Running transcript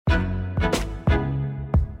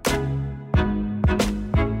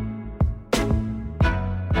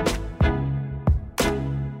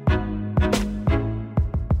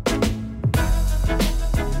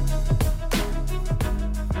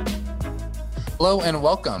Hello and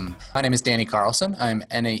welcome. My name is Danny Carlson. I'm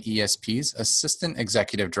NAESP's Assistant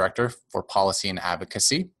Executive Director for Policy and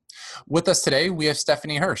Advocacy. With us today, we have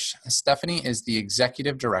Stephanie Hirsch. Stephanie is the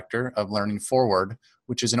Executive Director of Learning Forward,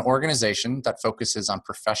 which is an organization that focuses on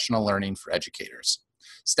professional learning for educators.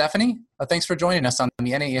 Stephanie, thanks for joining us on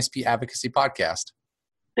the NAESP Advocacy Podcast.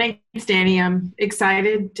 Thanks, Danny. I'm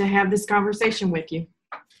excited to have this conversation with you.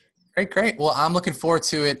 Great. Well, I'm looking forward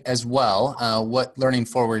to it as well. What Learning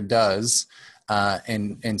Forward does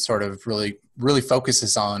and sort of really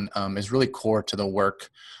focuses on is really core to the work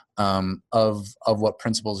of what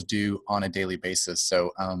principals do on a daily basis.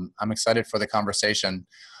 So I'm excited for the conversation.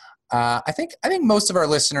 I think most of our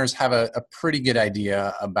listeners have a pretty good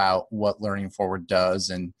idea about what Learning Forward does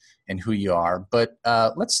and who you are. But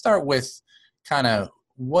let's start with kind of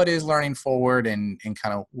what is Learning Forward and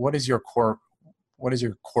kind of what is your core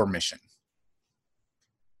mission?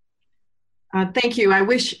 Thank you. I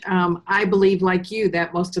wish I believe like you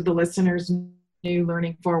that most of the listeners knew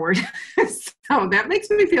Learning Forward. So that makes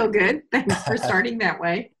me feel good. Thanks for starting that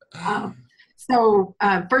way.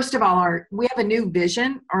 First of all, we have a new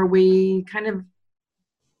vision, or we kind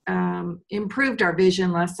of improved our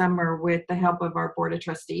vision last summer with the help of our Board of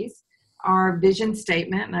Trustees. Our vision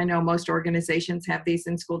statement, and I know most organizations have these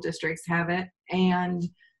and school districts have it, and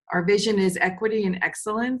our vision is equity and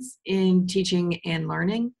excellence in teaching and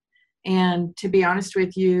learning. And to be honest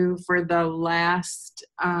with you, for the last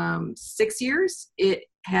 6 years, it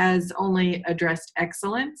has only addressed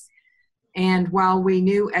excellence. And while we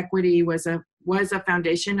knew equity was a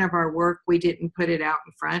foundation of our work, we didn't put it out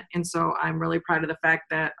in front. And so I'm really proud of the fact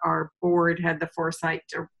that our board had the foresight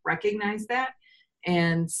to recognize that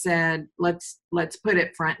and said, let's put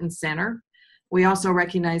it front and center. We also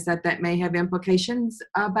recognize that may have implications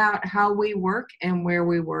about how we work and where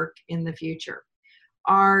we work in the future.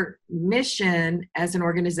 Our mission as an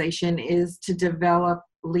organization is to develop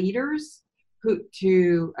leaders who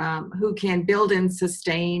can build and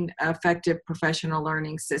sustain effective professional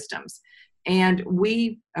learning systems. And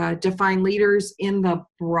we define leaders in the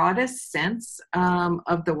broadest sense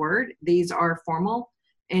of the word. These are formal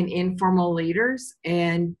and informal leaders.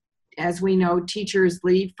 And as we know, teachers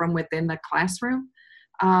lead from within the classroom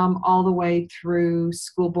all the way through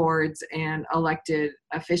school boards and elected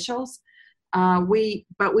officials.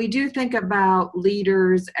 But we do think about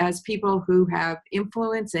leaders as people who have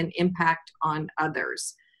influence and impact on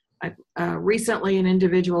others. Recently, an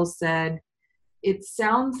individual said, "It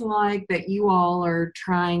sounds like that you all are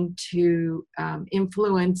trying to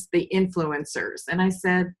influence the influencers." And I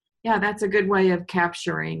said, yeah, that's a good way of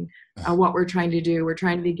capturing what we're trying to do. We're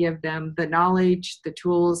trying to give them the knowledge, the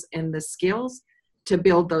tools, and the skills to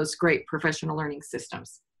build those great professional learning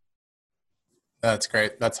systems. That's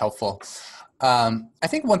great. That's helpful. I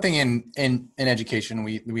think one thing in education,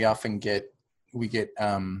 we often get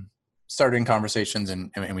started in conversations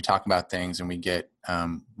and we talk about things and we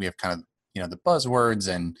have kind of, the buzzwords.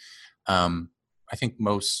 And I think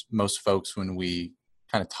most folks, when we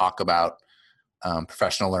kind of talk about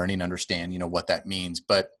professional learning, understand, what that means.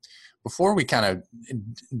 But before we kind of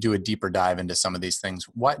do a deeper dive into some of these things,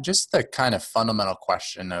 just the kind of fundamental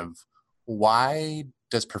question of why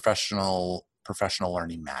does professional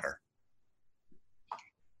learning matter?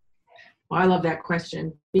 Well, I love that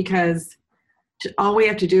question because all we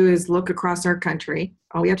have to do is look across our country.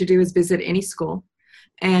 All we have to do is visit any school,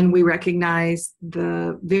 and we recognize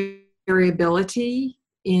the variability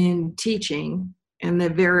in teaching and the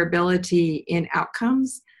variability in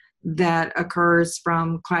outcomes that occurs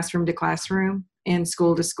from classroom to classroom and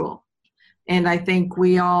school to school. And I think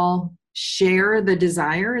we all share the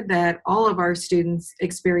desire that all of our students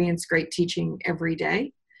experience great teaching every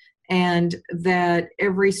day, and that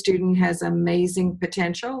every student has amazing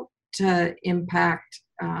potential to impact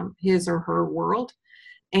his or her world.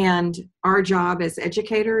 And our job as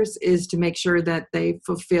educators is to make sure that they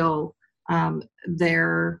fulfill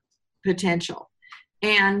their potential.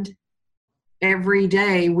 And every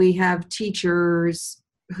day we have teachers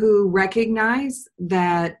who recognize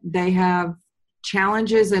that they have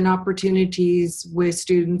challenges and opportunities with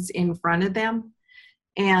students in front of them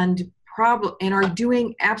and are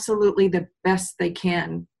doing absolutely the best they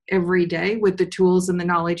can every day with the tools and the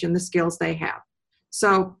knowledge and the skills they have.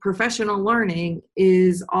 So professional learning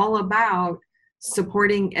is all about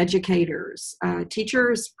supporting educators,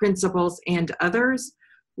 teachers, principals, and others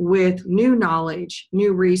with new knowledge,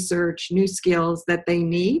 new research, new skills that they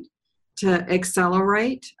need to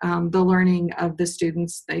accelerate the learning of the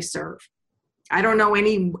students they serve. I don't know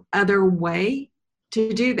any other way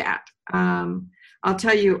to do that. I'll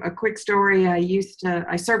tell you a quick story.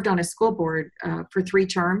 I served on a school board for 3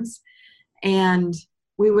 terms, and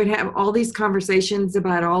we would have all these conversations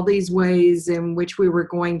about all these ways in which we were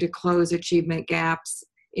going to close achievement gaps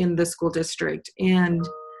in the school district, and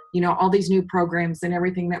all these new programs and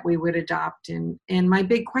everything that we would adopt. And my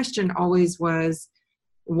big question always was,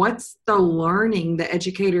 what's the learning the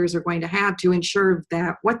educators are going to have to ensure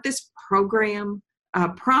that what this program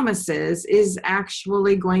promises is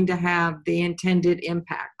actually going to have the intended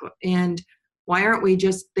impact? And why aren't we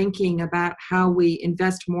just thinking about how we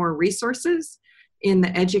invest more resources in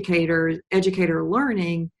the educator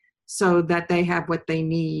learning so that they have what they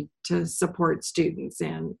need to support students?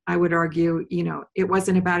 And I would argue, it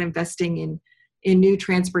wasn't about investing in new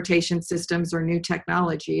transportation systems or new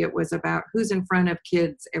technology. It was about who's in front of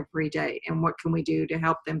kids every day and what can we do to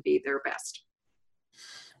help them be their best.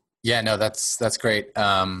 Yeah, no, that's great.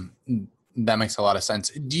 That makes a lot of sense.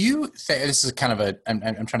 Do you think, this is kind of I'm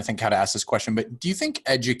trying to think how to ask this question, but do you think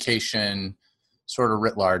education sort of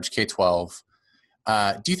writ large, K-12,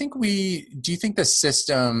 do you think the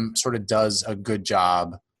system sort of does a good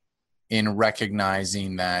job in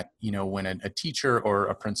recognizing that, when a teacher or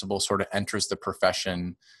a principal sort of enters the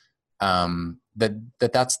profession,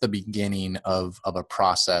 that's the beginning of a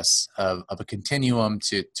process of a continuum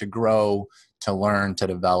to grow, to learn, to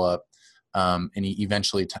develop, and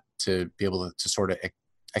eventually to be able to sort of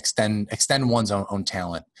extend one's own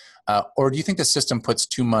talent? Or do you think the system puts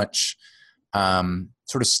too much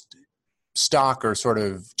sort of stock or sort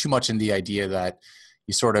of too much in the idea that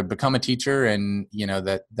you sort of become a teacher and,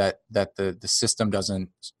 that the system doesn't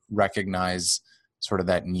recognize sort of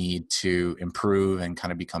that need to improve and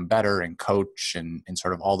kind of become better and coach and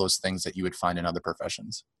sort of all those things that you would find in other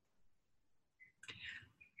professions?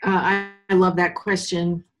 I love that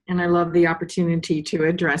question, and I love the opportunity to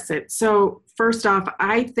address it. So first off,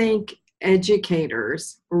 I think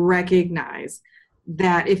educators recognize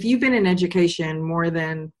that if you've been in education more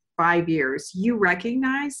than 5 years, you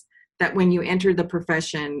recognize that when you entered the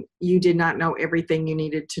profession, you did not know everything you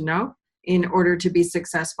needed to know in order to be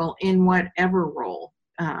successful in whatever role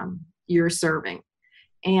you're serving.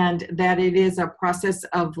 And that it is a process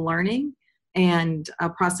of learning and a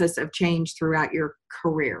process of change throughout your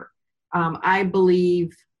career. I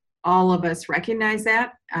believe all of us recognize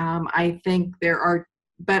that. I think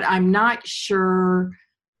but I'm not sure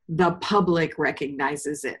the public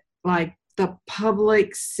recognizes it. Like, the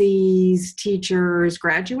public sees teachers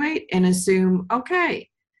graduate and assume, okay,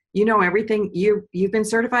 everything, you've been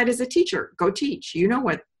certified as a teacher, go teach, you know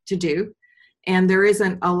what to do. And there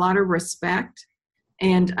isn't a lot of respect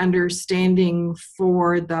and understanding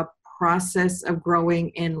for the process of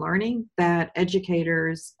growing and learning that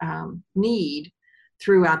educators need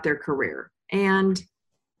throughout their career. And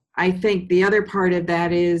I think the other part of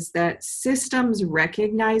that is that systems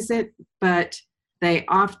recognize it, but they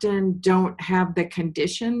often don't have the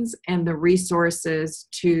conditions and the resources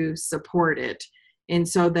to support it. And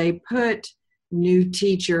so they put new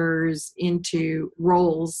teachers into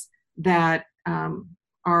roles that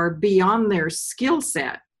are beyond their skill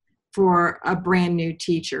set for a brand new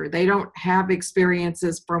teacher. They don't have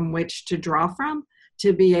experiences from which to draw from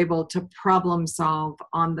to be able to problem solve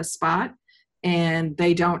on the spot. And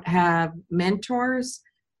they don't have mentors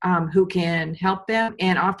who can help them.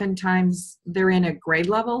 And oftentimes they're in a grade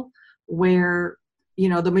level where,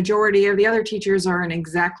 the majority of the other teachers are in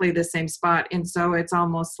exactly the same spot. And so it's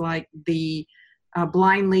almost like the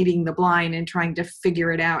blind leading the blind and trying to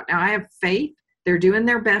figure it out. Now, I have faith. They're doing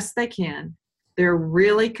their best they can. They're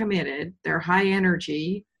really committed. They're high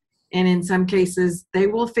energy. And in some cases, they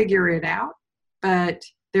will figure it out. But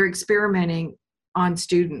they're experimenting on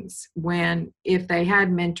students when, if they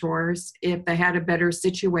had mentors, if they had a better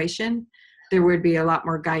situation, there would be a lot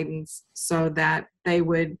more guidance so that they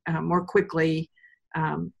would more quickly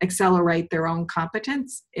accelerate their own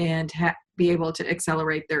competence and be able to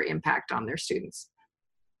accelerate their impact on their students.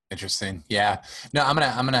 Interesting. Yeah. No, I'm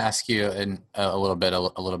gonna ask you a little bit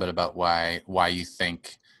about why you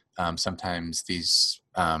think sometimes these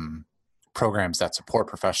programs that support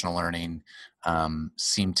professional learning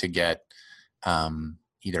seem to get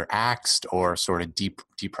either axed or sort of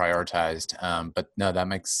deprioritized. But no, that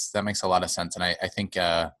makes a lot of sense. And I think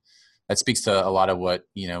that speaks to a lot of what,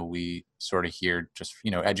 we sort of hear just,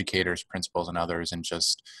 educators, principals, and others. And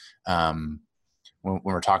just when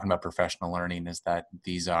we're talking about professional learning, is that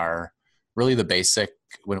these are really the basic,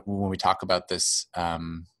 when we talk about this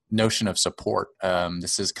notion of support,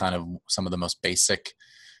 this is kind of some of the most basic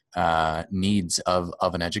needs of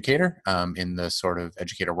an educator in the sort of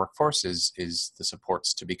educator workforce is the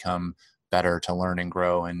supports to become better, to learn and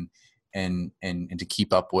grow. And and to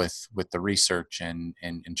keep up with the research and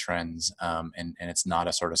trends. And it's not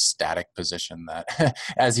a sort of static position that,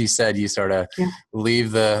 as you said, you sort of Yeah.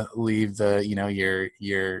 leave the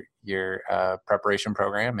your preparation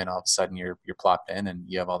program, and all of a sudden you're plopped in and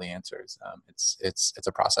you have all the answers. It's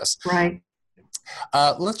a process. Right.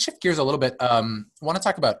 Let's shift gears a little bit. I want to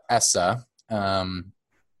talk about ESSA.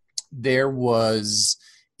 There was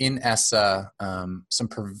in ESSA some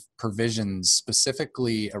provisions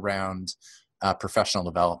specifically around professional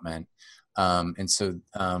development. And so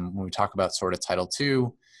when we talk about sort of Title II,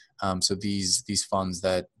 so these funds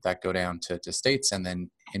that go down to states and then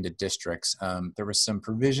into districts, there were some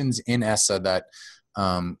provisions in ESSA that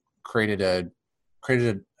created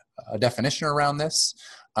a definition around this,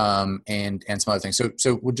 and some other things.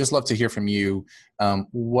 So would just love to hear from you,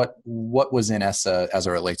 what was in ESSA as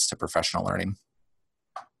it relates to professional learning.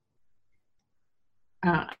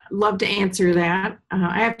 Love to answer that.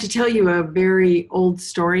 I have to tell you a very old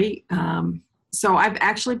story. So I've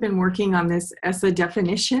actually been working on this ESSA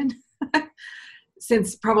definition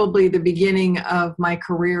since probably the beginning of my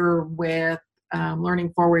career with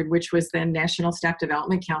Learning Forward, which was then National Staff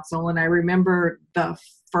Development Council. And I remember the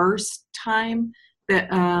first time that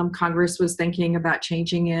Congress was thinking about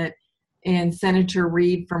changing it, and Senator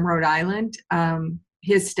Reed from Rhode Island,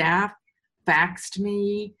 his staff faxed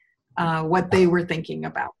me what they were thinking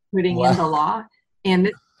about putting in the law. And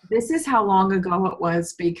this is how long ago it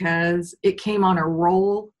was, because it came on a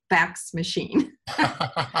roll fax machine.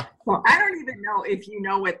 Well, I don't even know if you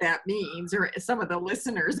know what that means, or some of the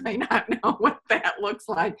listeners may not know what that looks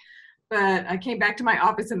like. But I came back to my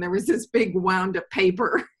office and there was this big wound of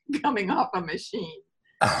paper coming off a machine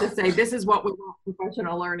to say, this is what we want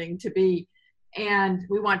professional learning to be, and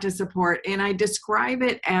we want to support. And I describe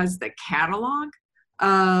it as the catalog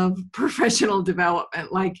of professional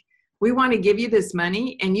development. Like, we want to give you this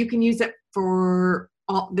money and you can use it for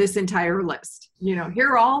all this entire list. Here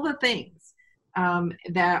are all the things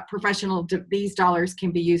that these dollars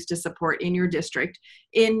can be used to support in your district,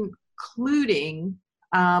 including,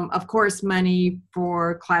 of course, money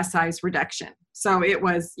for class size reduction. So it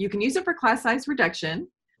was, you can use it for class size reduction.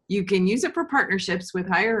 You can use it for partnerships with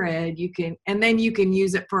higher ed. And then you can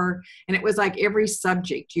use it for, and it was like every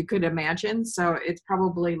subject you could imagine. So it's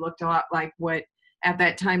probably looked a lot like what at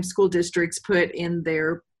that time school districts put in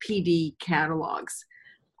their PD catalogs.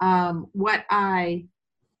 What I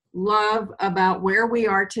love about where we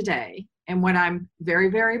are today, and what I'm very,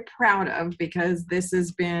 very proud of, because this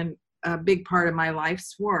has been a big part of my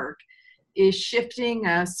life's work, is shifting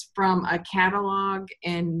us from a catalog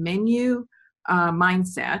and menu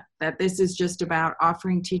mindset, that this is just about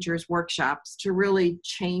offering teachers workshops, to really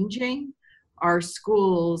changing our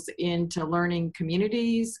schools into learning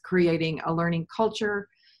communities, creating a learning culture,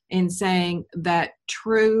 and saying that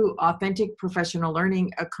true, authentic professional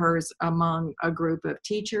learning occurs among a group of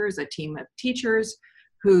teachers, a team of teachers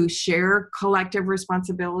who share collective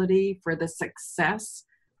responsibility for the success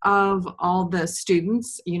of all the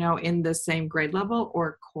students, in the same grade level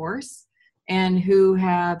or course, and who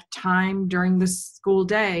have time during the school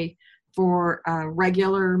day for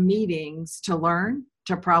regular meetings to learn,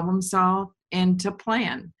 to problem solve, and to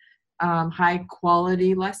plan high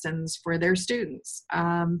quality lessons for their students.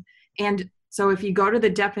 And so if you go to the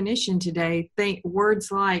definition today, think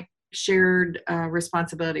words like shared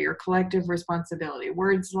responsibility or collective responsibility,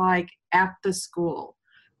 words like at the school,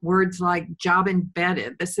 words like job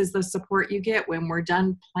embedded. This is the support you get when we're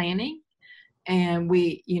done planning. And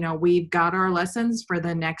we've got our lessons for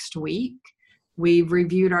the next week. We've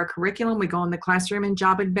reviewed our curriculum. We go in the classroom, and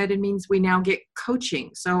job embedded means we now get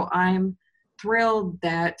coaching. So I'm thrilled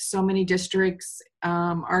that so many districts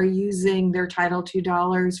are using their Title II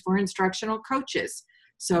dollars for instructional coaches,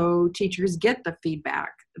 so teachers get the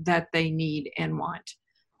feedback that they need and want.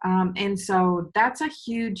 And so that's a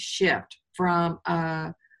huge shift from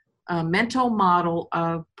a mental model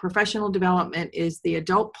of professional development is the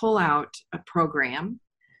adult pullout program,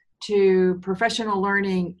 to professional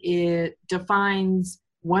learning. It defines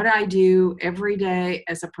what I do every day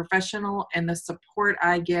as a professional and the support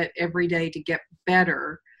I get every day to get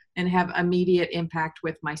better and have immediate impact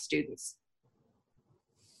with my students.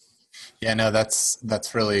 Yeah, no, that's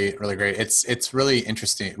really, really great. It's really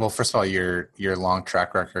interesting. Well, first of all, your long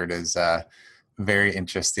track record is very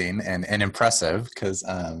interesting and impressive, because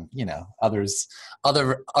others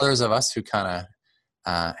of us who kind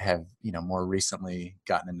of have more recently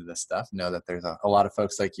gotten into this stuff know that there's a lot of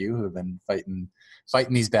folks like you who have been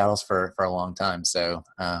fighting these battles for a long time. So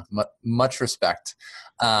much respect.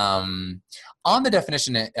 On the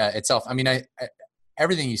definition itself, I mean, I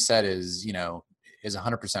everything you said is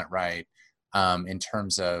 100% right, in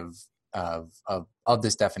terms of of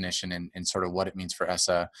this definition and sort of what it means for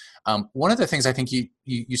ESSA. One of the things I think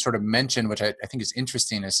you sort of mentioned, which I think is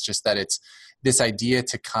interesting, is just that it's this idea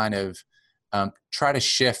to kind of try to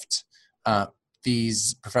shift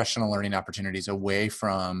these professional learning opportunities away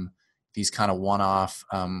from these kind of one-off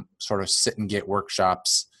sort of sit and get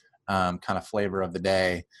workshops kind of flavor of the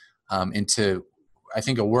day into, I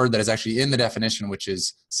think, a word that is actually in the definition, which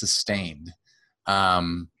is sustained.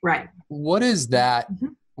 Right. What is that?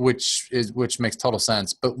 Which makes total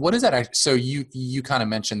sense. But what is that? So you kind of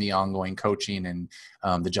mentioned the ongoing coaching and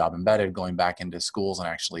the job embedded, going back into schools and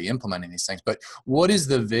actually implementing these things. But what is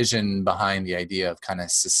the vision behind the idea of kind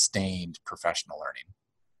of sustained professional learning?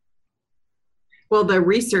 Well, the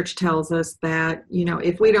research tells us that,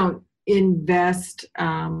 if we don't invest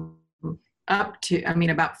up to,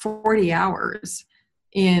 about 40 hours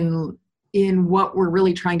in what we're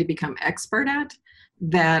really trying to become expert at,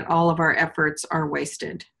 that all of our efforts are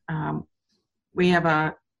wasted. We have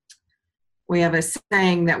a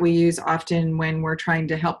saying that we use often when we're trying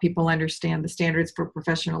to help people understand the standards for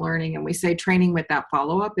professional learning, and we say training without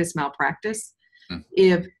follow-up is malpractice.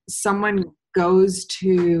 If someone goes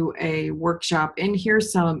to a workshop and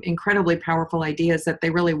hears some incredibly powerful ideas that they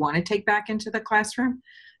really want to take back into the classroom,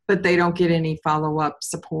 but they don't get any follow-up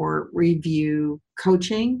support, review,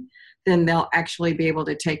 coaching, then they'll actually be able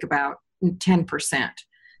to take about 10%.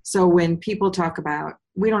 So when people talk about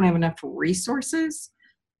we don't have enough resources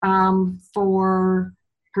for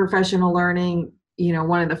professional learning,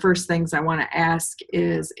 one of the first things I want to ask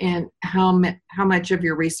is, and how much of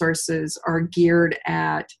your resources are geared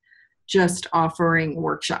at just offering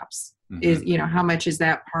workshops? Is, how much is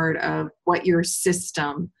that part of what your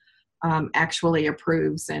system actually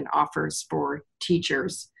approves and offers for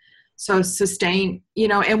teachers? So sustain,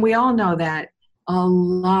 and we all know that a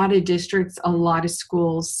lot of districts, a lot of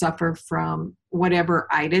schools suffer from whatever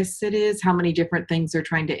itis it is, how many different things they're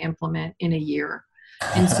trying to implement in a year.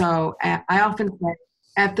 And so I often say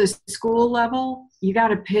at the school level, you got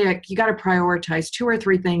to prioritize 2 or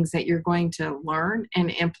 3 things that you're going to learn and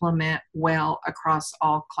implement well across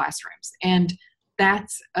all classrooms. And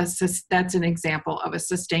that's an example of a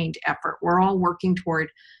sustained effort. We're all working toward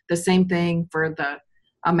the same thing for the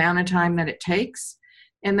amount of time that it takes.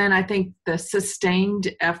 And then I think the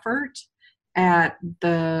sustained effort at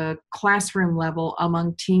the classroom level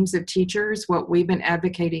among teams of teachers, what we've been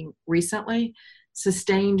advocating recently,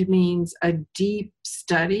 sustained means a deep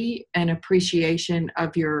study and appreciation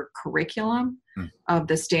of your curriculum, of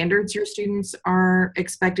the standards your students are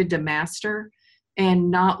expected to master,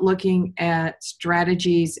 and not looking at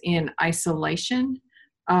strategies in isolation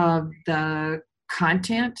of the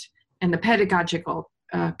content and the pedagogical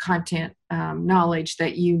content knowledge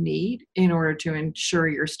that you need in order to ensure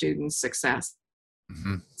your students' success.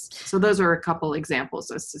 So those are a couple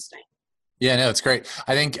examples of sustain. Yeah, no, it's great.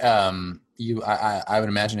 I think I would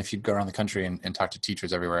imagine if you'd go around the country and talk to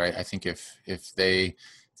teachers everywhere, I think if they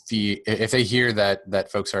hear that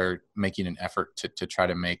folks are making an effort to try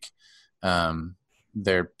to make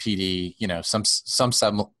their PD, some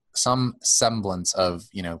semblance of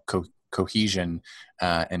cohesion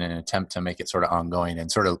in an attempt to make it sort of ongoing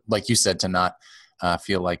and sort of, like you said, to not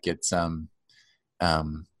feel like it's a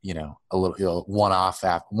little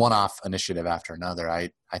one-off initiative after another. I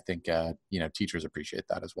think teachers appreciate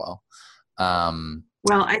that as well.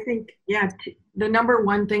 Well, I think the number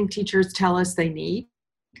one thing teachers tell us they need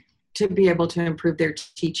to be able to improve their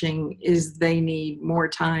teaching is they need more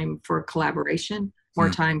time for collaboration, more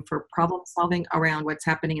time for problem solving around what's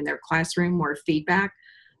happening in their classroom, more feedback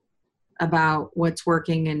about what's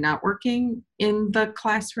working and not working in the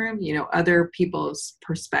classroom, other people's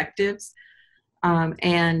perspectives.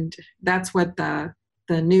 And that's what the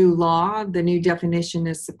new law, the new definition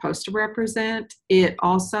is supposed to represent. It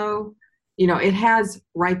also, it has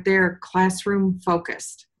right there classroom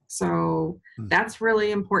focused. So that's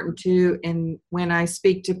really important too. And when I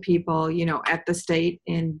speak to people, at the state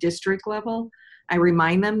and district level, I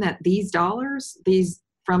remind them that these dollars,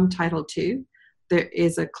 from Title II, there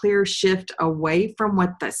is a clear shift away from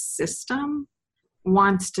what the system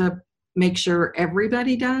wants to make sure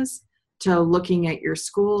everybody does, to looking at your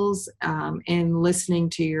schools and listening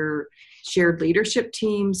to your shared leadership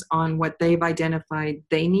teams on what they've identified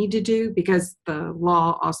they need to do, because the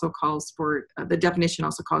law also calls for, the definition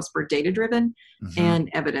also calls for data-driven and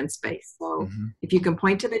evidence-based. So if you can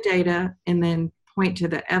point to the data and then point to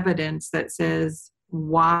the evidence that says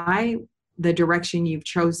why the direction you've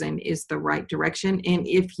chosen is the right direction, and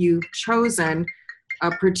if you've chosen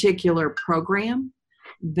a particular program,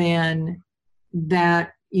 then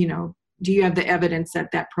that, do you have the evidence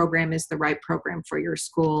that that program is the right program for your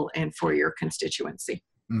school and for your constituency?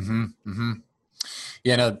 Mm-hmm. Mm-hmm.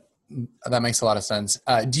 Yeah, no, that makes a lot of sense.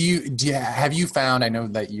 Have you found, I know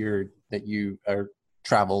that you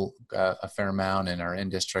travel a fair amount and are in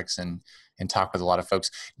districts and talk with a lot of folks.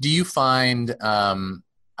 Do you find,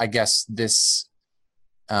 I guess the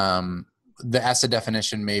ESSA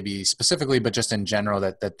definition maybe specifically, but just in general,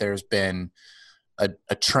 that there's been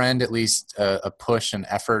a trend, at least a push and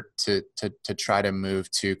effort to try to move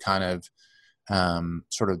to kind of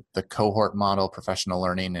sort of the cohort model, professional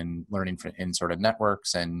learning and learning in sort of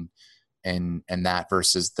networks and that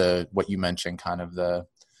versus what you mentioned, kind of the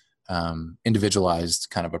individualized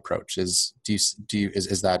kind of approach. Is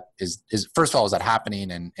first of all, is that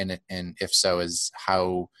happening, and if so, is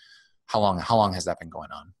how long has that been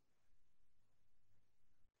going on?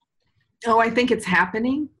 Oh, I think it's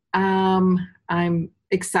happening. I'm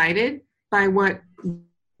excited by what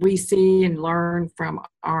we see and learn from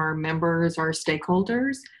our members, our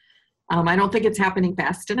stakeholders. I don't think it's happening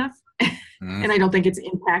fast enough, and I don't think it's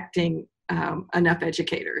impacting enough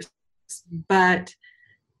educators. But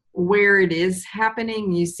where it is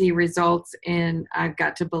happening, you see results, and I've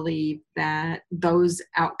got to believe that those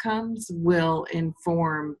outcomes will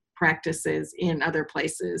inform practices in other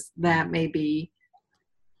places that maybe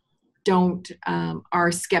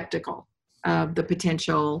are skeptical of the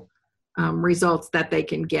potential results that they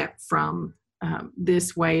can get from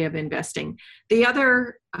this way of investing. The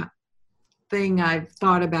other thing I've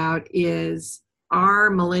thought about is our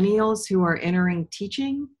millennials who are entering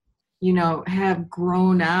teaching, have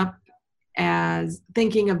grown up as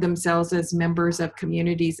thinking of themselves as members of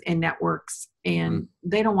communities and networks, and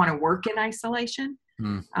they don't want to work in isolation.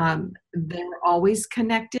 They're always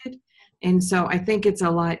connected. And so I think it's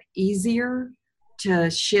a lot easier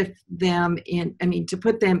to shift them to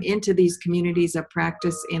put them into these communities of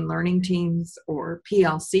practice in learning teams or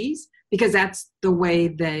PLCs, because that's the way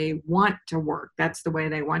they want to work. That's the way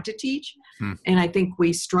they want to teach. And I think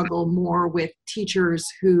we struggle more with teachers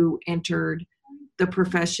who entered the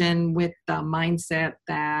profession with the mindset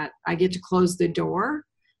that I get to close the door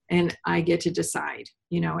and I get to decide,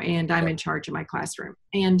 and I'm in charge of my classroom.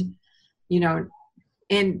 And,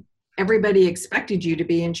 and everybody expected you to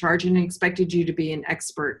be in charge and expected you to be an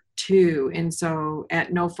expert too. And so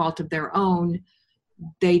at no fault of their own,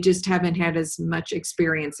 they just haven't had as much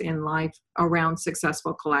experience in life around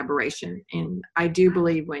successful collaboration. And I do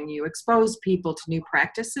believe when you expose people to new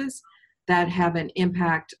practices that have an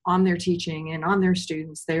impact on their teaching and on their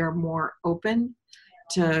students, they are more open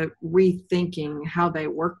to rethinking how they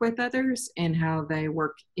work with others and how they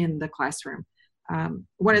work in the classroom.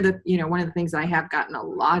 One of the things I have gotten a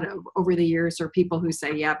lot of over the years are people who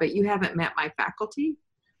say, yeah, but you haven't met my faculty.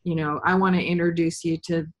 I want to introduce you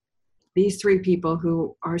to these three people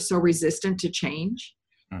who are so resistant to change.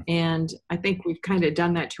 And I think we've kind of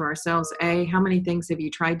done that to ourselves. How many things have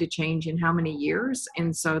you tried to change in how many years?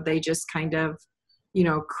 And so they just kind of,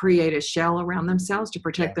 create a shell around themselves to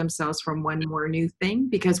protect themselves from one more new thing,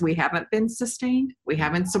 because we haven't been sustained. We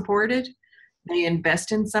haven't supported. They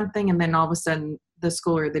invest in something, and then all of a sudden the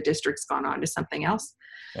school or the district's gone on to something else.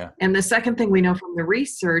 And the second thing we know from the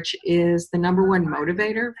research is the number one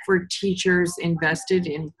motivator for teachers invested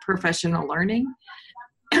in professional learning,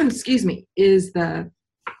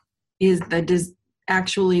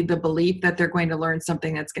 actually the belief that they're going to learn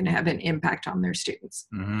something that's going to have an impact on their students.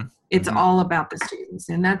 It's all about the students,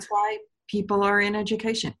 and that's why people are in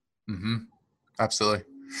education. Absolutely.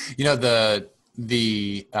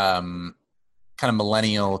 The kind of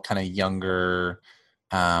millennial, kind of younger,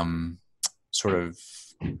 sort of,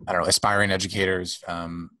 I don't know, aspiring educators,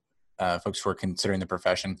 folks who are considering the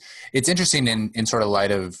profession. It's interesting in sort of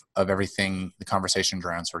light of everything, the conversations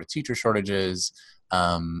around sort of teacher shortages,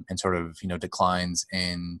 and sort of, declines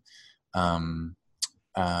in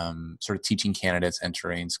sort of teaching candidates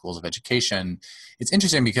entering schools of education. It's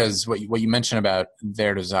interesting because what you mentioned about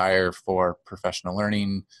their desire for professional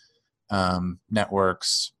learning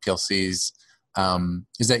networks, PLCs,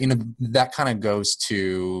 is that, that kind of goes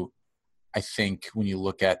to, I think, when you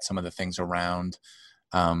look at some of the things around,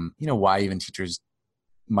 why even teachers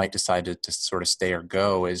might decide to sort of stay or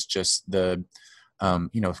go, is just the,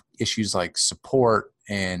 issues like support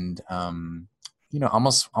and,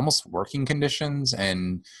 almost working conditions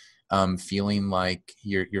and feeling like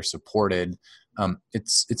you're supported.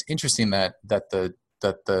 It's interesting that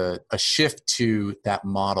a shift to that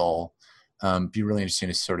model, be really interesting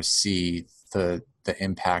to sort of see the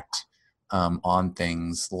impact on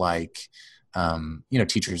things like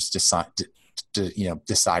teachers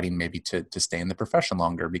deciding maybe to stay in the profession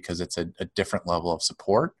longer because it's a different level of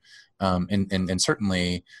support, and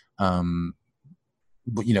certainly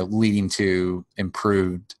leading to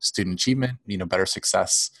improved student achievement, better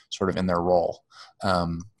success sort of in their role.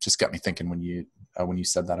 Just got me thinking when you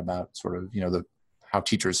said that about sort of, how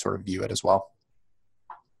teachers sort of view it as well.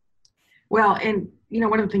 Well, and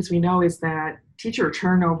one of the things we know is that teacher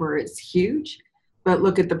turnover is huge, but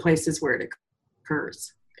look at the places where it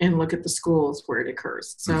occurs and look at the schools where it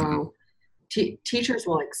occurs. So teachers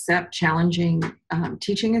will accept challenging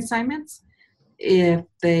teaching assignments if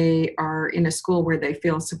they are in a school where they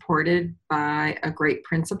feel supported by a great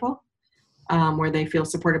principal, where they feel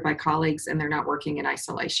supported by colleagues and they're not working in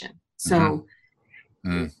isolation. So,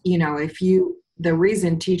 the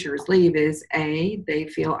reason teachers leave is A, they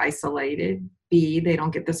feel isolated, B, they don't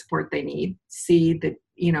get the support they need, C, that,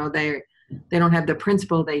 they don't have the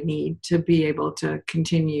principal they need to be able to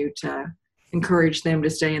continue to encourage them to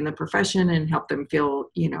stay in the profession and help them feel,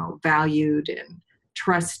 valued and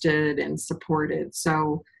trusted and supported.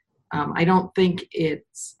 So I don't think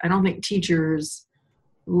teachers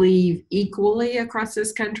leave equally across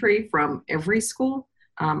this country from every school.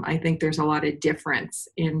 I think there's a lot of difference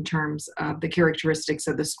in terms of the characteristics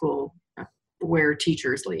of the school where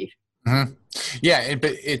teachers leave. Mm-hmm. Yeah,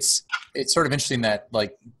 but it's sort of interesting that,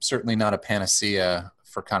 like, certainly not a panacea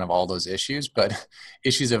for kind of all those issues, but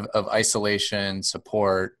issues of isolation,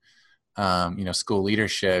 support, school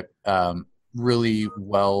leadership, really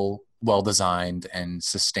well designed and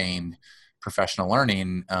sustained professional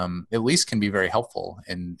learning, at least can be very helpful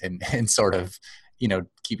in sort of,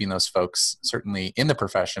 keeping those folks certainly in the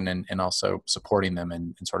profession and also supporting them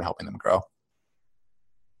and sort of helping them grow.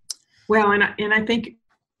 Well, and I think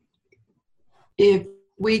if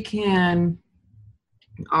we can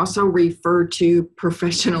also refer to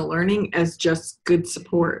professional learning as just good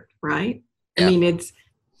support, right? Yeah. I mean, it's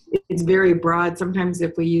very broad. Sometimes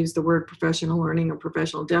if we use the word professional learning or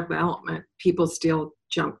professional development, people still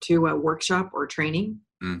jump to a workshop or training.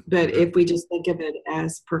 Mm-hmm. But if we just think of it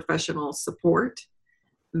as professional support,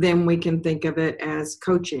 then we can think of it as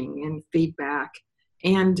coaching and feedback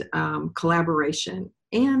and collaboration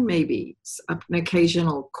and maybe an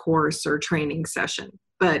occasional course or training session.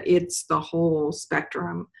 But it's the whole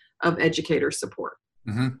spectrum of educator support.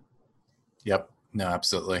 Mm-hmm. Yep. No,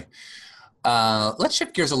 absolutely. Let's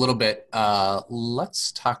shift gears a little bit.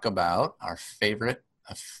 Let's talk about our favorite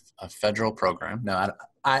federal program. No,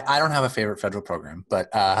 I don't have a favorite federal program, but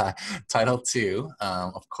Title II,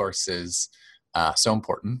 of course, is so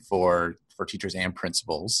important for teachers and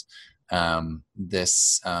principals.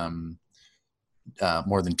 This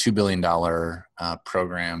more than $2 billion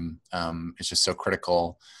program is just so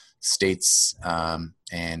critical. States and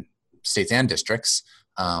districts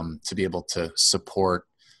to be able to support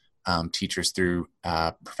teachers through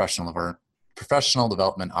professional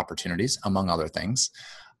development opportunities, among other things.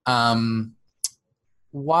 We're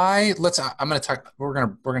going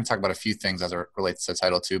to talk about a few things as it relates to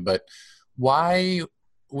Title II, but why,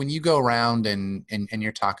 when you go around and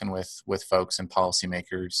you're talking with folks and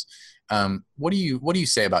policymakers, what do you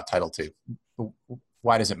say about Title II?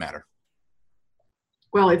 Why does it matter?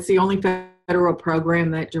 Well, it's the only federal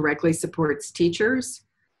program that directly supports teachers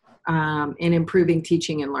in improving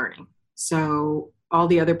teaching and learning. So all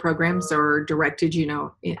the other programs are directed,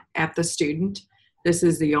 at the student. This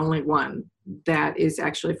is the only one that is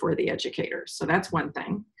actually for the educators. So that's one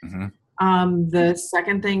thing. Mm-hmm. The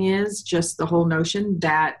second thing is just the whole notion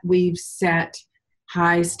that we've set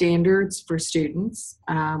high standards for students.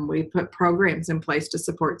 We put programs in place to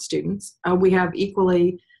support students. We have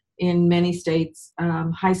equally, in many states,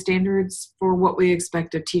 high standards for what we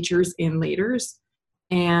expect of teachers and leaders.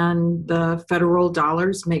 And the federal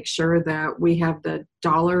dollars make sure that we have the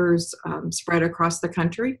dollars spread across the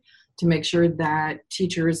country to make sure that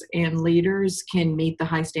teachers and leaders can meet the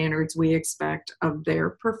high standards we expect of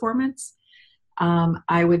their performance.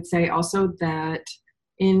 I would say also that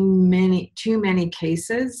in too many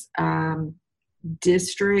cases,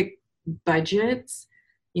 district budgets,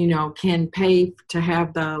 can pay to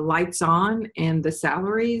have the lights on and the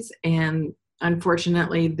salaries, and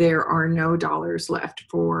unfortunately, there are no dollars left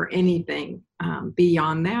for anything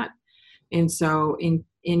beyond that. And so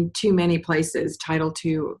in too many places, Title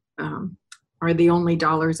II are the only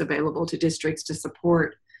dollars available to districts to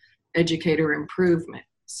support educator improvement.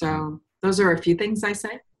 So those are a few things I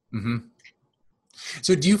say. Mm-hmm.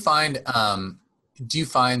 So do you find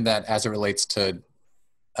that as it relates to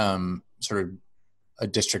sort of a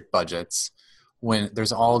district budgets, when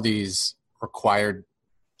there's all these required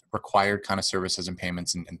kind of services and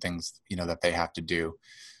payments and things, that they have to do.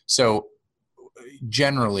 So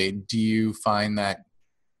generally, do you find that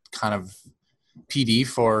kind of PD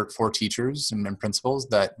for teachers and principals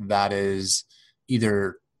that is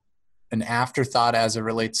either an afterthought as it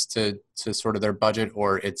relates to sort of their budget,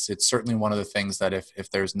 or it's certainly one of the things that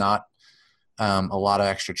if there's not a lot of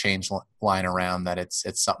extra change lying around, that it's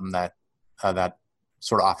something that that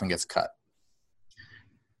sort of often gets cut?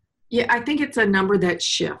 Yeah, I think it's a number that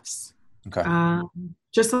shifts. Okay.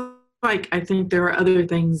 Just like I think there are other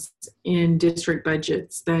things in district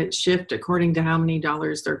budgets that shift according to how many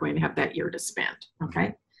dollars they're going to have that year to spend.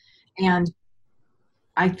 Okay. And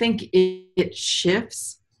I think it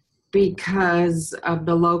shifts because of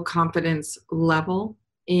the low confidence level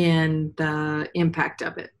in the impact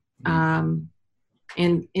of it. And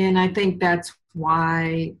I think that's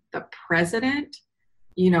why the president,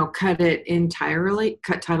 cut it entirely,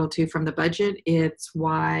 cut Title II from the budget. It's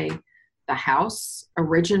why the House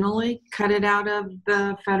originally cut it out of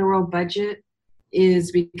the federal budget,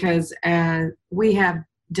 is because we have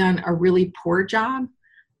done a really poor job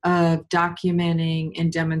of documenting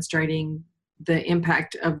and demonstrating the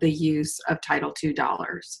impact of the use of Title II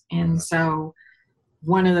dollars. And so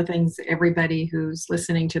one of the things everybody who's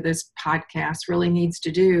listening to this podcast really needs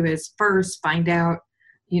to do is first find out,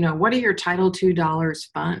 what do your Title II dollars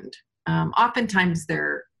fund? Oftentimes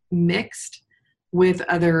they're mixed with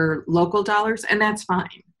other local dollars, and that's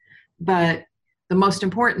fine. But the most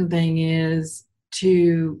important thing is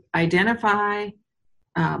to identify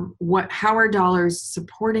how are dollars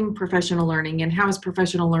supporting professional learning, and how is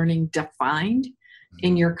professional learning defined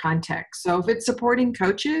in your context. So if it's supporting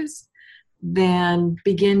coaches, then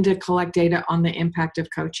begin to collect data on the impact of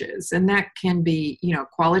coaches. And that can be,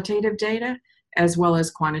 qualitative data as well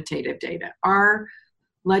as quantitative data. Our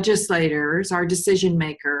legislators, our decision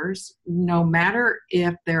makers, no matter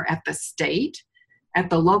if they're at the state, at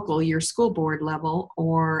the local, your school board level,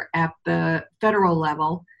 or at the federal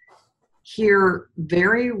level, hear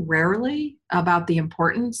very rarely about the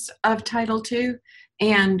importance of Title II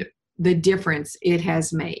and the difference it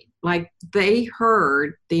has made. Like, they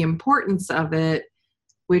heard the importance of it,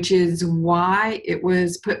 which is why it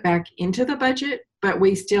was put back into the budget, but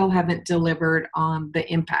we still haven't delivered on the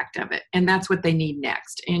impact of it. And that's what they need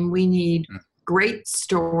next. And we need great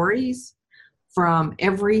stories from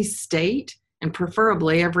every state, and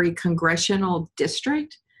preferably every congressional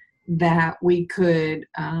district, that we could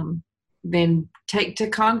then take to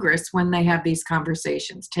Congress when they have these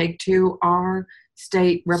conversations, take to our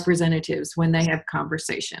state representatives when they have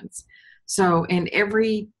conversations. So, and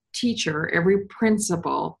every teacher, every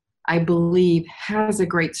principal, I believe, has a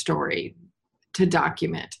great story to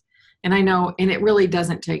document. And I know, and it really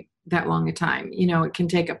doesn't take that long a time. It can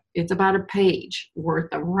take it's about a page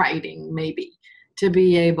worth of writing, maybe, to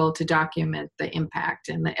be able to document the impact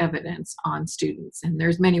and the evidence on students. And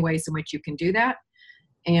there's many ways in which you can do that.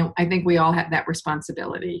 And I think we all have that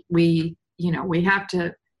responsibility. We have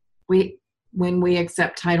to, when we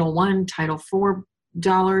accept Title I, Title IV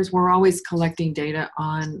dollars, we're always collecting data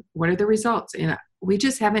on what are the results. And we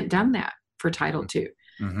just haven't done that for Title II.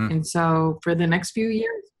 And so for the next few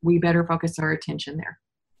years, we better focus our attention there.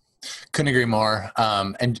 Couldn't agree more.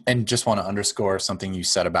 And just want to underscore something you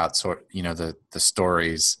said about the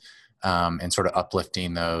stories, and sort of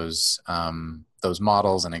uplifting those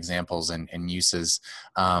models and examples and uses.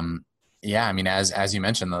 As you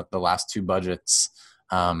mentioned, the last two budgets,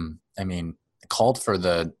 called for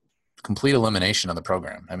the complete elimination of the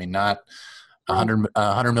program. Not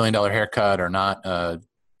 $100 million haircut, or not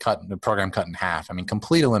the program cut in half.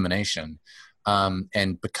 Complete elimination.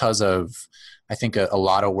 And because of, I think, a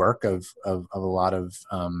lot of work of a lot of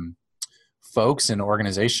folks and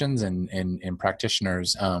organizations and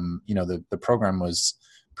practitioners, the program was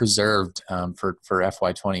preserved for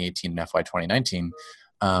FY 2018 and FY 2019.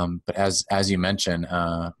 But as you mentioned,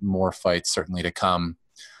 more fights certainly to come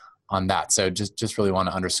on that. So just really want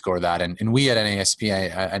to underscore that. And we at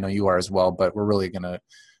NASP, I know you are as well, but we're really going to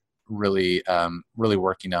really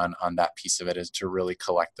working on that piece of it, is to really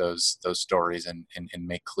collect those stories and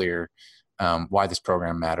make clear why this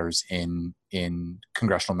program matters in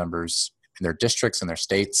congressional members, in their districts and their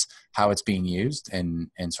states, how it's being used, and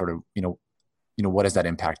sort of, what is that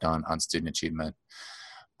impact on student achievement?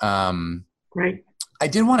 Right. I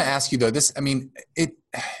did want to ask you though,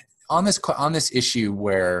 on this issue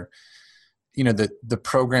where, the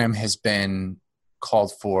program has been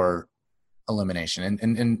called for elimination,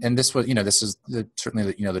 and this was, this is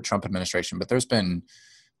certainly the Trump administration, but this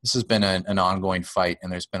has been an ongoing fight,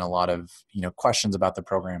 and there's been a lot of questions about the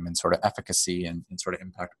program and sort of efficacy and sort of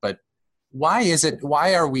impact. But why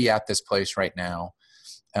are we at this place right now?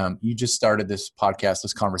 You just started this podcast,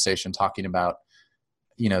 this conversation, talking about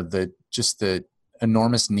the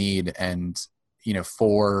enormous need and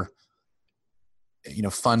for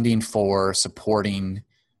funding for supporting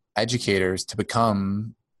educators to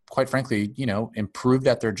become quite frankly, improved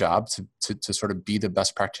at their job to sort of be the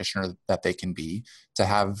best practitioner that they can be, to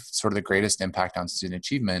have sort of the greatest impact on student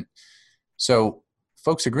achievement. So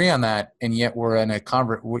folks agree on that, and yet we're in a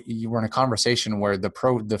conversation where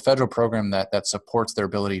the federal program that supports their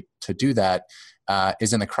ability to do that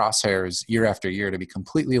is in the crosshairs year after year to be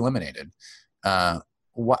completely eliminated. How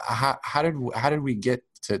did we get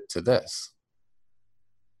to this?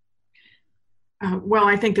 Well,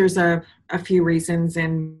 I think there's a few reasons,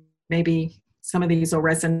 and maybe some of these will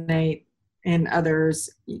resonate, and others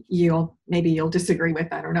you'll disagree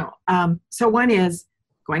with. I don't know. So one is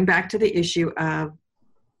going back to the issue of,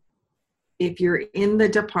 if you're in the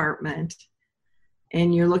department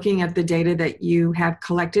and you're looking at the data that you have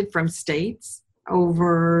collected from states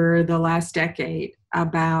over the last decade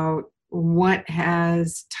about what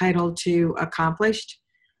has Title II accomplished,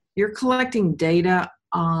 you're collecting data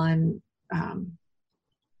on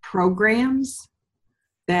programs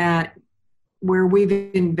where we've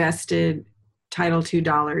invested Title II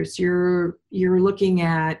dollars. You're looking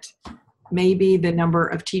at maybe the number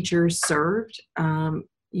of teachers served.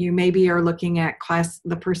 You maybe are looking at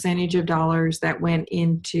the percentage of dollars that went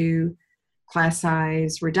into class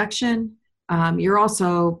size reduction. You're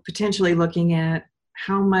also potentially looking at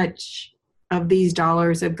how much of these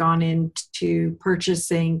dollars have gone into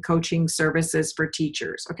purchasing coaching services for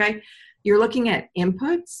teachers, okay? You're looking at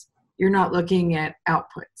inputs, you're not looking at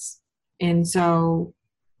outputs. And so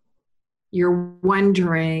you're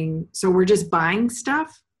wondering, so we're just buying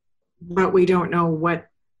stuff, but we don't know what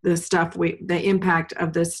the impact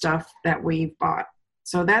of the stuff that we've bought.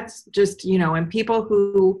 So that's just, and people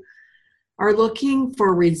who are looking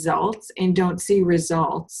for results and don't see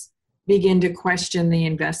results begin to question the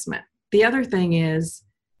investment. The other thing is,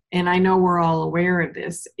 and I know we're all aware of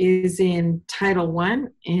this, is in Title I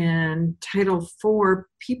and Title IV,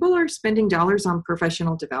 people are spending dollars on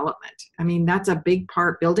professional development. I mean, that's a big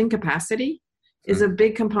part. Building capacity is a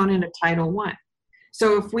big component of Title I.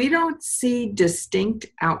 So if we don't see distinct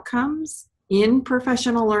outcomes in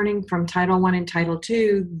professional learning from Title I and Title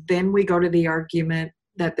II, then we go to the argument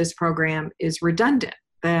that this program is redundant,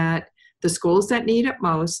 that the schools that need it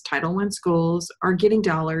most, Title I schools, are getting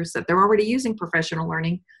dollars that they're already using professional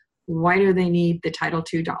learning. Why do they need the Title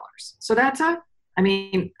II dollars? So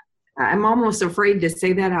I'm almost afraid to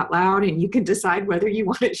say that out loud, and you can decide whether you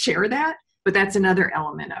want to share that, but that's another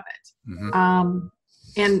element of it. Mm-hmm.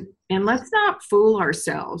 And let's not fool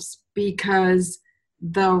ourselves, because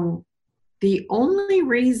the only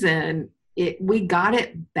reason we got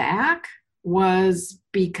it back was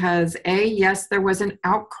because yes, there was an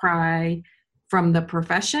outcry from the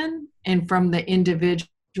profession and from the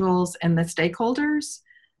individuals and the stakeholders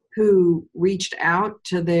who reached out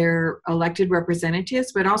to their elected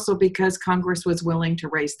representatives, but also because Congress was willing to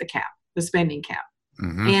raise the spending cap.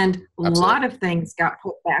 Mm-hmm. And a lot of things got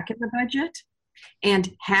put back in the budget.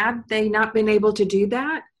 And had they not been able to do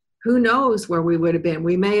that, who knows where we would have been.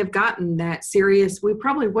 We may have gotten we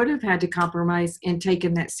probably would have had to compromise and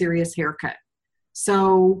taken that serious haircut.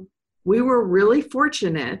 So we were really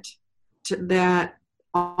fortunate that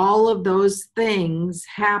all of those things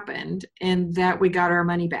happened and that we got our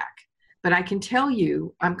money back. But I can tell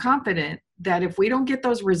you, I'm confident that if we don't get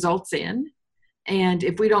those results in, and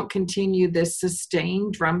if we don't continue this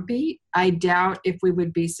sustained drumbeat, I doubt if we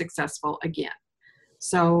would be successful again.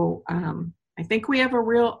 So I think we have a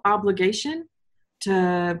real obligation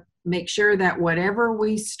to make sure that whatever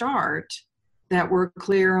we start, that we're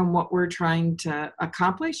clear on what we're trying to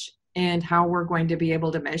accomplish and how we're going to be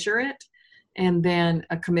able to measure it, and then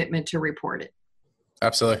a commitment to report it.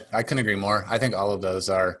 Absolutely. I couldn't agree more. I think all of those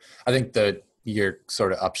I think that your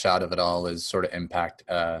sort of upshot of it all is sort of impact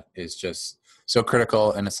is just so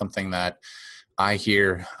critical. And it's something that I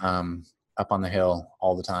hear up on the Hill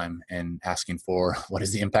all the time, and asking for what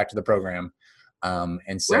is the impact of the program.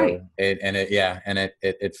 And so right.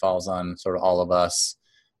 it falls on sort of all of us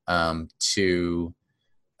to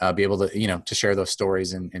be able to, to share those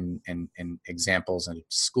stories and examples and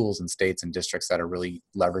schools and states and districts that are really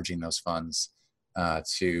leveraging those funds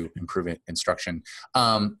to improve instruction.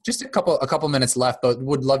 Just a couple minutes left, but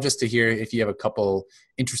would love just to hear if you have a couple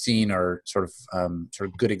interesting or sort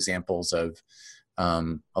of good examples of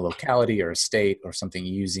a locality or a state or something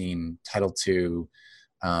using Title II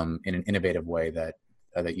in an innovative way that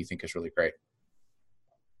you think is really great.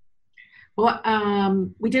 Well,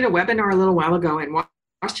 we did a webinar a little while ago, and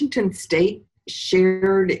Washington State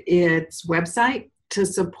shared its website to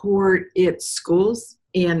support its schools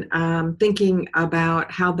in thinking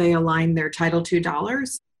about how they align their Title II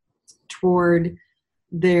dollars toward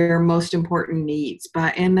their most important needs.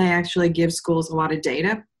 And they actually give schools a lot of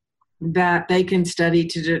data that they can study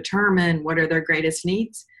to determine what are their greatest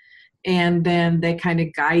needs. And then they kind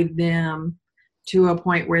of guide them to a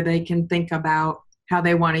point where they can think about how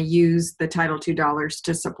they want to use the Title II dollars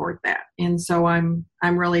to support that. And so I'm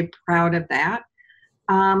really proud of that.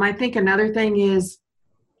 I think another thing is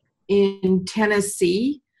in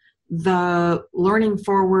Tennessee, the Learning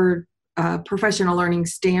Forward professional learning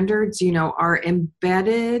standards, are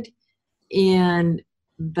embedded in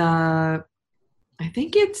I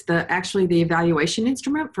think it's actually the evaluation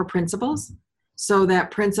instrument for principals, so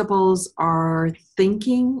that principals are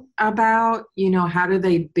thinking about, how do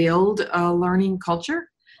they build a learning culture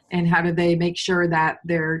and how do they make sure that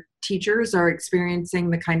their teachers are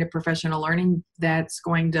experiencing the kind of professional learning that's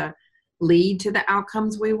going to lead to the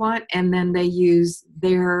outcomes we want. And then they use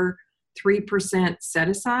their 3% set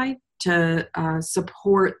aside to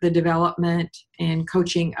support the development and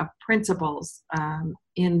coaching of principals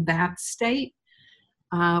in that state.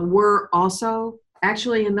 We're also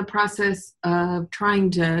actually in the process of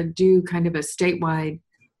trying to do kind of a statewide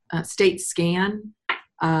state scan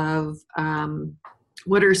of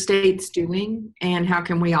what are states doing and how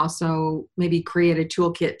can we also maybe create a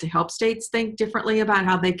toolkit to help states think differently about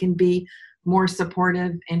how they can be more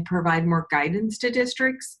supportive and provide more guidance to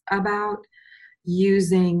districts about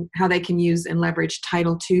using how they can use and leverage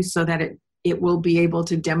Title II so that it will be able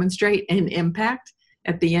to demonstrate an impact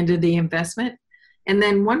at the end of the investment. And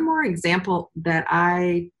then one more example that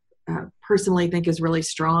I personally think is really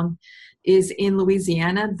strong is in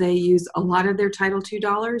Louisiana. They use a lot of their Title II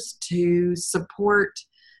dollars to support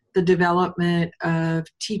the development of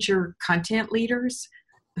teacher content leaders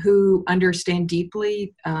who understand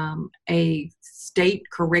deeply a state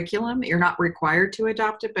curriculum. You're not required to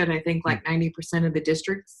adopt it, but I think like 90% of the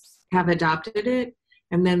districts have adopted it.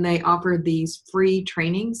 And then they offer these free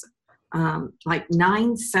trainings, like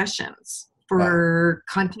 9 sessions for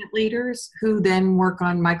content leaders who then work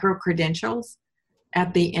on micro-credentials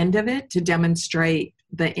at the end of it to demonstrate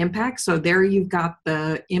the impact. So there you've got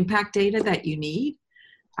the impact data that you need.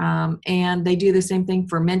 And they do the same thing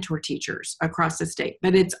for mentor teachers across the state.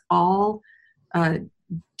 But it's all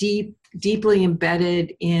deeply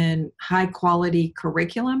embedded in high-quality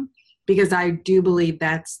curriculum, because I do believe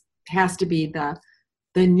that has to be the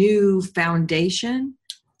new foundation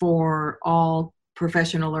for all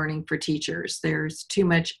professional learning for teachers. There's too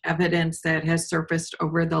much evidence that has surfaced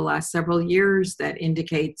over the last several years that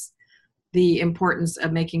indicates the importance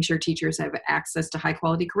of making sure teachers have access to high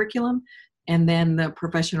quality curriculum and then the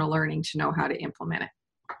professional learning to know how to implement it.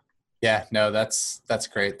 Yeah, no, that's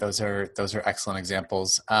great. Those are excellent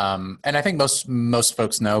examples. And I think most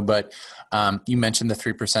folks know, but you mentioned the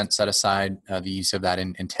 3% set aside, the use of that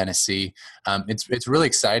in Tennessee. It's really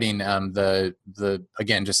exciting. The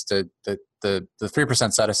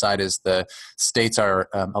 3% set aside is the states are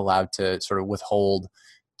allowed to sort of withhold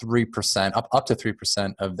 3% up to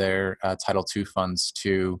 3% of their Title II funds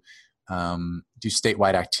to do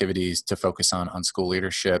statewide activities to focus on school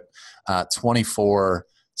leadership. 24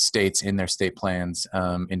 states in their state plans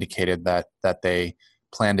indicated that they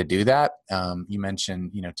plan to do that. You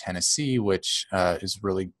mentioned, Tennessee, which is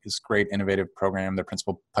great innovative program. The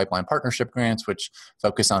Principal Pipeline Partnership grants, which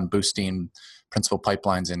focus on boosting principal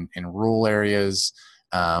pipelines in rural areas.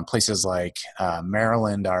 Places like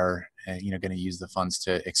Maryland are, going to use the funds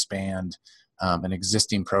to expand an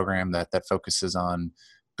existing program that focuses on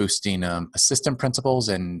boosting assistant principals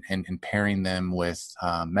and pairing them with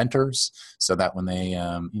mentors, so that when they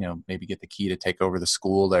maybe get the key to take over the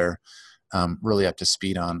school, they're really up to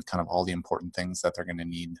speed on kind of all the important things that they're going to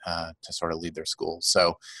need to sort of lead their school.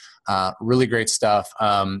 So really great stuff.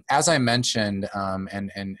 As I mentioned,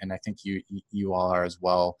 and I think you all are as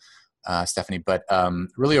well, Stephanie, but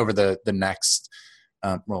really over the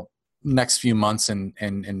next few months and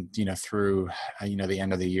through the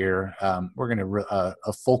end of the year, we're going to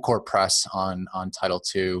a full court press on Title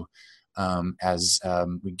II as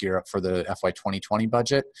we gear up for the FY 2020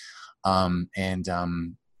 budget, and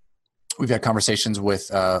we've had conversations with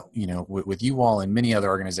with you all and many other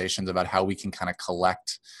organizations about how we can kind of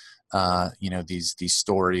collect these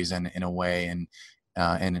stories in a way and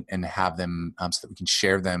have them so that we can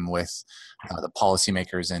share them with the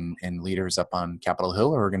policymakers and leaders up on Capitol Hill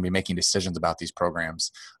who are going to be making decisions about these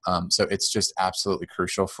programs. So it's just absolutely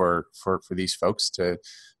crucial for these folks to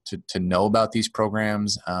know about these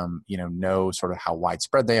programs, know sort of how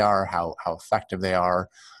widespread they are, how effective they are,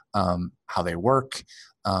 how they work,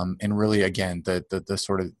 and really, again, the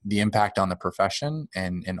sort of the impact on the profession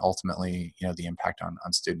and ultimately, the impact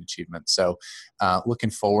on student achievement. So looking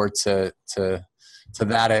forward to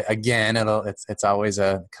that. Again, it's always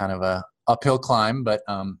a kind of a uphill climb, but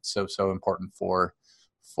so important for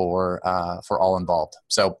for all involved.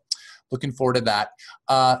 So looking forward to that.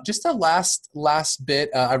 Just a last bit.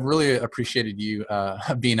 I've really appreciated you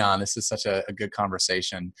being on. This is such a good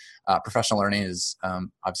conversation. Professional learning is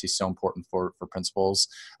obviously so important for principals.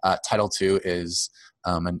 Title II is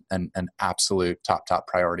an absolute top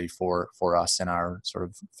priority for us in our sort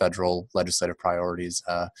of federal legislative priorities.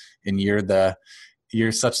 And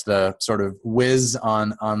you're such the sort of whiz on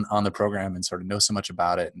the program and sort of know so much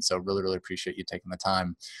about it. And so really appreciate you taking the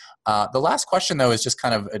time. The last question though is just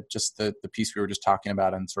kind of just the piece we were just talking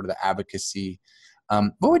about and sort of the advocacy.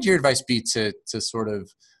 What would your advice be to sort of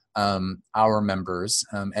our members,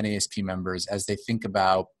 NASP members, as they think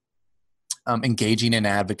about engaging in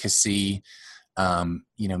advocacy,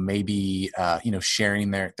 maybe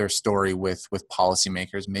sharing their story with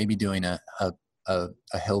policymakers, maybe doing a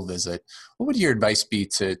Hill visit? What would your advice be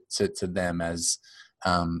to them as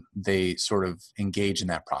they sort of engage in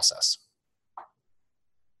that process?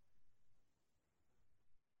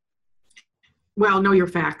 Well, know your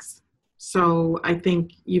facts. So I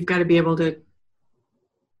think you've got to be able to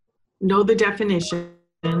know the definition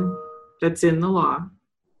that's in the law,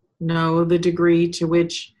 know the degree to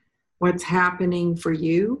which what's happening for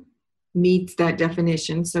you meets that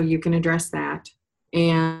definition so you can address that,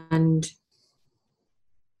 and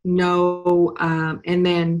know, and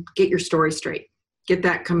then get your story straight. Get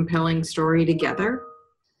that compelling story together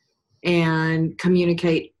and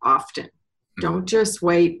communicate often. Don't just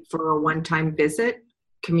wait for a one-time visit.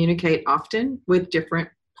 Communicate often with different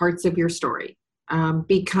parts of your story.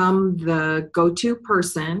 Become the go-to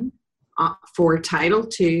person for Title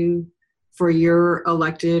II for your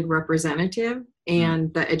elected representative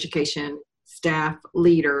and the education staff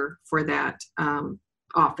leader for that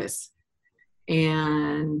office.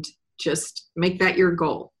 And just make that your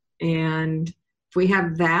goal. And if we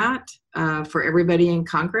have that for everybody in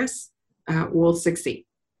Congress, we'll succeed.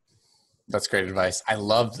 That's great advice. I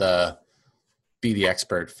love be the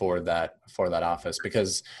expert for that office,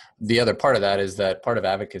 because the other part of that is that part of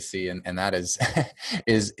advocacy, and that is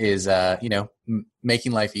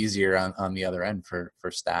making life easier on the other end for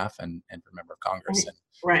staff and for member of Congress.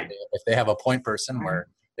 Right. And if they have a point person where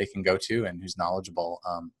they can go to and who's knowledgeable,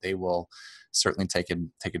 they will certainly take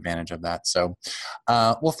advantage of that. So,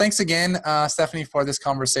 well, thanks again, Stephanie, for this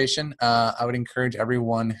conversation. I would encourage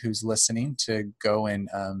everyone who's listening to go and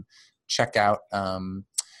check out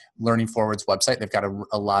Learning Forward's website. They've got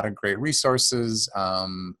a lot of great resources.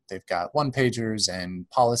 They've got one-pagers and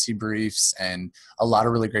policy briefs and a lot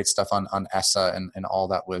of really great stuff on ESSA and all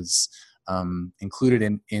that was included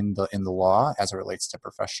in the law as it relates to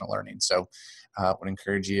professional learning. So I would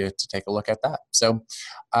encourage you to take a look at that. So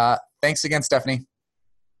thanks again, Stephanie.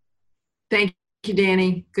 Thank you,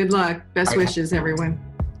 Danny. Good luck. Best wishes, everyone.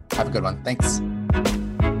 Have a good one. Thanks.